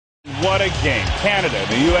what a game. Canada and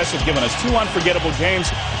the U.S. have given us two unforgettable games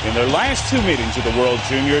in their last two meetings of the World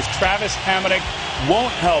Juniors. Travis Hamonic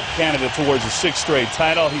won't help Canada towards a sixth straight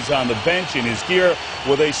title. He's on the bench in his gear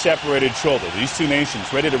with a separated shoulder. These two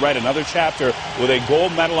nations ready to write another chapter with a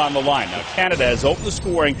gold medal on the line. Now, Canada has opened the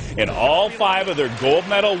scoring in all five of their gold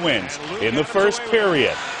medal wins in the first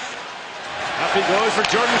period. Up he goes for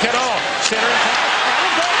Jordan Cadell. Center.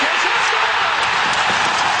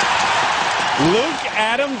 Luke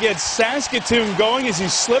Adam gets Saskatoon going as he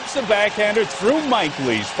slips the backhander through Mike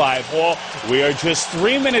Lee's 5-hole. We are just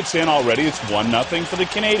 3 minutes in already. It's 1-0 for the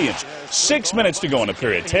Canadians. 6 minutes to go in the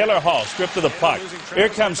period. Taylor Hall stripped of the puck. Here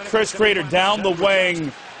comes Chris Kreider down the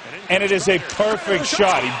wing. And it is a perfect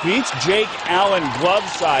shot. He beats Jake Allen glove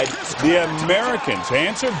side. The Americans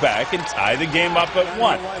answer back and tie the game up at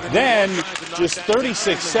 1. Then, just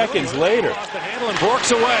 36 seconds later. The handle and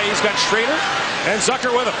Bork's away. He's got Schrader and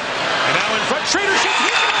Zucker with him. And now in front, Schrader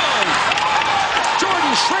shoots.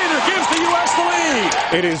 Jordan Schrader gives the U.S. the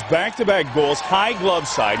lead. It is back-to-back goals, high glove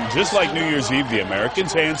side, and just like New Year's Eve, the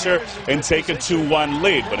Americans answer and take a 2-1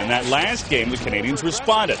 lead. But in that last game, the Canadians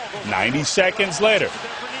responded. 90 seconds later.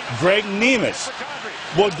 Greg Nemes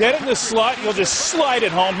will get in the slot. He'll just slide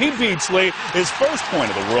it home. He beats Lee. His first point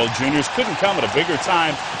of the World Juniors couldn't come at a bigger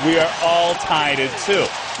time. We are all tied at 2.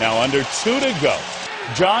 Now under 2 to go.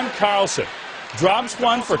 John Carlson drops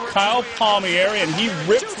one for Kyle Palmieri, and he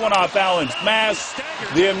rips one off Allen's mask.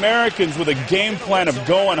 The Americans with a game plan of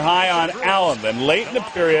going high on Allen. Then late in the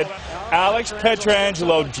period, Alex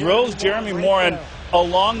Pietrangelo drills Jeremy Morin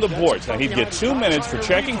along the boards. Now, he'd get 2 minutes for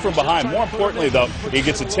checking from behind. More importantly, though, he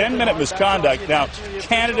gets a 10-minute misconduct. Now,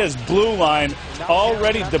 Canada's blue line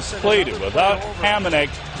already depleted. Without Hamonic,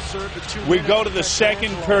 we go to the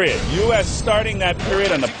second period. U.S. starting that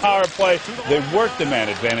period on the power play. They work the man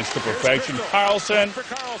advantage to perfection. Carlson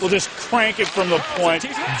will just crank it from the point.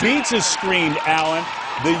 Beats a screened Allen.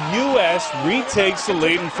 The U.S. retakes the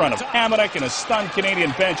lead in front of Hamonic and a stunned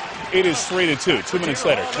Canadian bench. It is 3-2. 2 minutes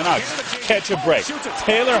later, Canucks catch a break.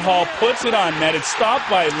 Taylor Hall puts it on net. It's stopped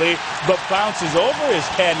by Lee, but bounces over his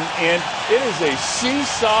head and in. It is a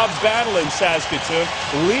seesaw battle in Saskatoon.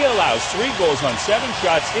 Lee allows 3 goals on 7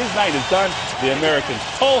 shots. His night is done. The Americans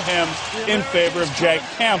pull him in favor of Jack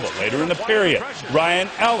Campbell. Later in the period, Ryan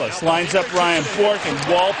Ellis lines up Ryan Bork and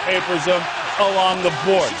wallpapers him along the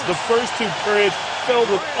boards. The first 2 periods filled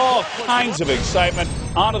with all kinds of excitement.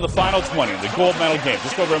 On to the final 20 in the gold medal game.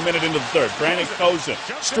 Just over a minute into the third. Brandon Kozin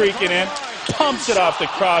streaking in, pumps it off the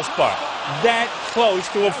crossbar. That close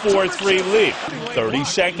to a 4-3 lead. 30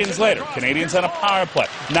 seconds later, Canadians on a power play.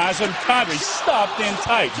 Nazem Kadri stopped in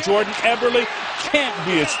tight. Jordan Eberle can't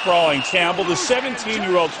be a sprawling Campbell. The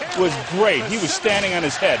 17-year-old was great. He was standing on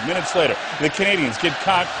his head. Minutes later, the Canadians get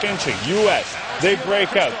caught pinching. U.S. They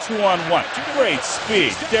break out 2-on-1. Great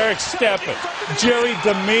speed. Derek Stepan, Jerry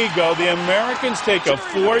D'Amigo. The Americans take a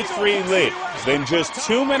 4-3 lead. Then just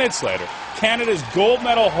 2 minutes later, Canada's gold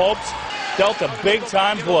medal hopes dealt a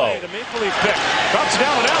big-time blow. The Maple Leaf pick. Drops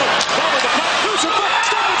down and Allen. Follow the puck. Loose and puck.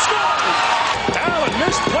 Stepan scores. Allen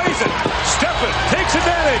misplays it. Stepan takes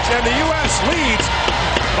advantage, and the U.S. leads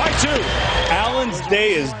by 2. Allen's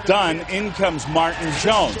day is done. In comes Martin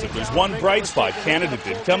Jones. If there's one bright spot, Canada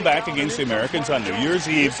did come back against the Americans on New Year's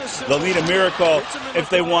Eve. They'll need a miracle if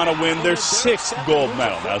they want to win their 6th gold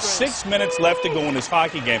medal. Now, 6 minutes left to go in this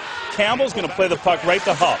hockey game. Campbell's going to play the puck right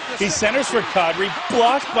to Hull. He centers for Kadri,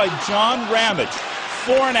 blocked by John Ramage.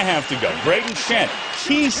 4.5 to go. Braden Shen,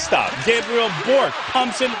 key stop. Gabriel Bork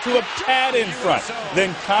pumps into a pad in front.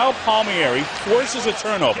 Then Kyle Palmieri forces a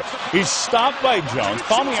turnover. He's stopped by Jones.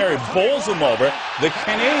 Palmieri bowls him over. The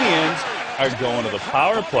Canadians are going to the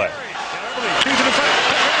power play.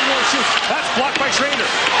 That's blocked by Schrader.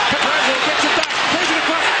 Petrangelo gets it back. Plays it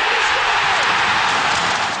across.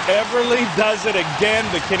 Eberle does it again.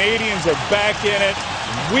 The Canadians are back in it.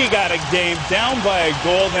 We got a game down by a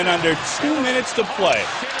goal, then under 2 minutes to play.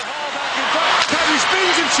 Kadri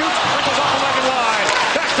spins and shoots. Goes off the leg and wide.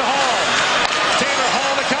 Back to Hall. Taylor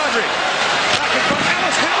Hall to Kadri. Back in front.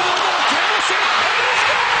 Ellis handled it. Campbell saved.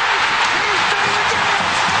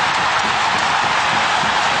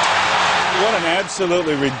 What an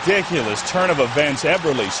absolutely ridiculous turn of events.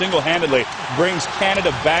 Eberle single-handedly brings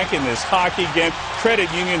Canada back in this hockey game.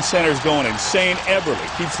 Credit Union Center's going insane.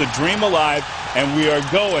 Eberle keeps the dream alive, and we are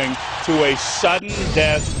going to a sudden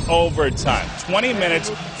death overtime. 20 minutes,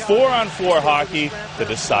 4-on-4 hockey to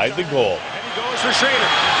decide the goal. And he goes for Schrader.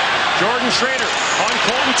 Jordan Schrader on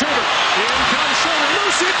Colton Tudor. In comes Schrader.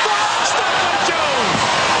 Loose in front. Stopped by Jones.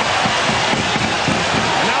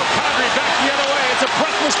 And now Kadri back the other way. It's a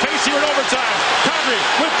breathless pace here in overtime. Kadri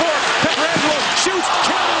with Bork. Petrangelo shoots.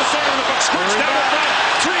 Campbell is there on the puck. Scores down the front.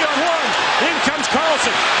 3-on-1.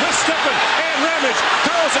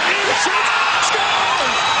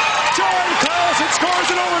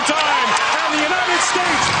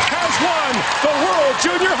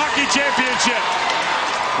 Junior Hockey Championship.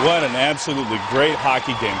 What an absolutely great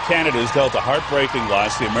hockey game. Canada has dealt a heartbreaking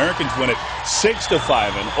loss. The Americans win it 6-5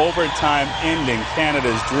 in overtime, ending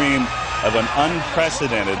Canada's dream of an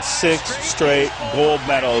unprecedented 6 straight gold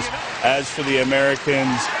medals. As for the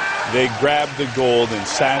Americans, they grabbed the gold in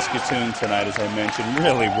Saskatoon tonight, as I mentioned.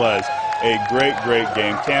 Really was a great, great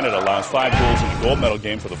game. Canada lost 5 goals in a gold medal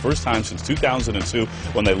game for the first time since 2002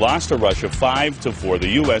 when they lost to Russia 5-4. The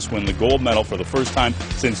U.S. win the gold medal for the first time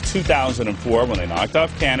since 2004 when they knocked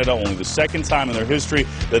off Canada, only the second time in their history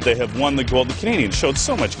that they have won the gold. The Canadians showed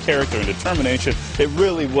so much character and determination. It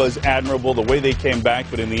really was admirable the way they came back,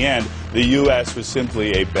 but in the end, the U.S. was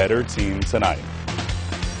simply a better team tonight.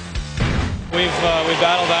 We've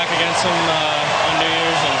battled back against them on New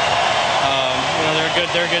Year's, and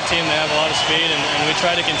they're a good team. They have a lot of speed, and we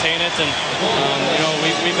try to contain it. And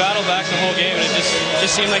we battled back the whole game, and it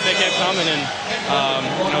just seemed like they kept coming. And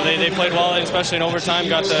they played well, especially in overtime.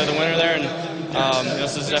 Got the winner there, and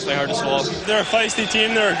this is definitely hard to swallow. They're a feisty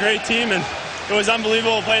team. They're a great team, and it was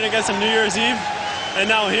unbelievable playing against them New Year's Eve. And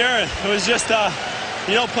now here, it was just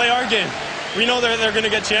play our game. We know they're going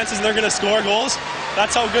to get chances and they're going to score goals.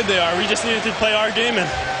 That's how good they are. We just needed to play our game,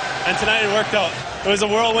 and tonight it worked out. It was a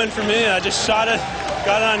whirlwind for me. I just shot it,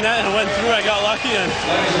 got it on net, and it went through. I got lucky, and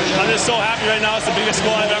I'm just so happy right now. It's the biggest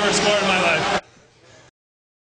goal I've ever scored in my life.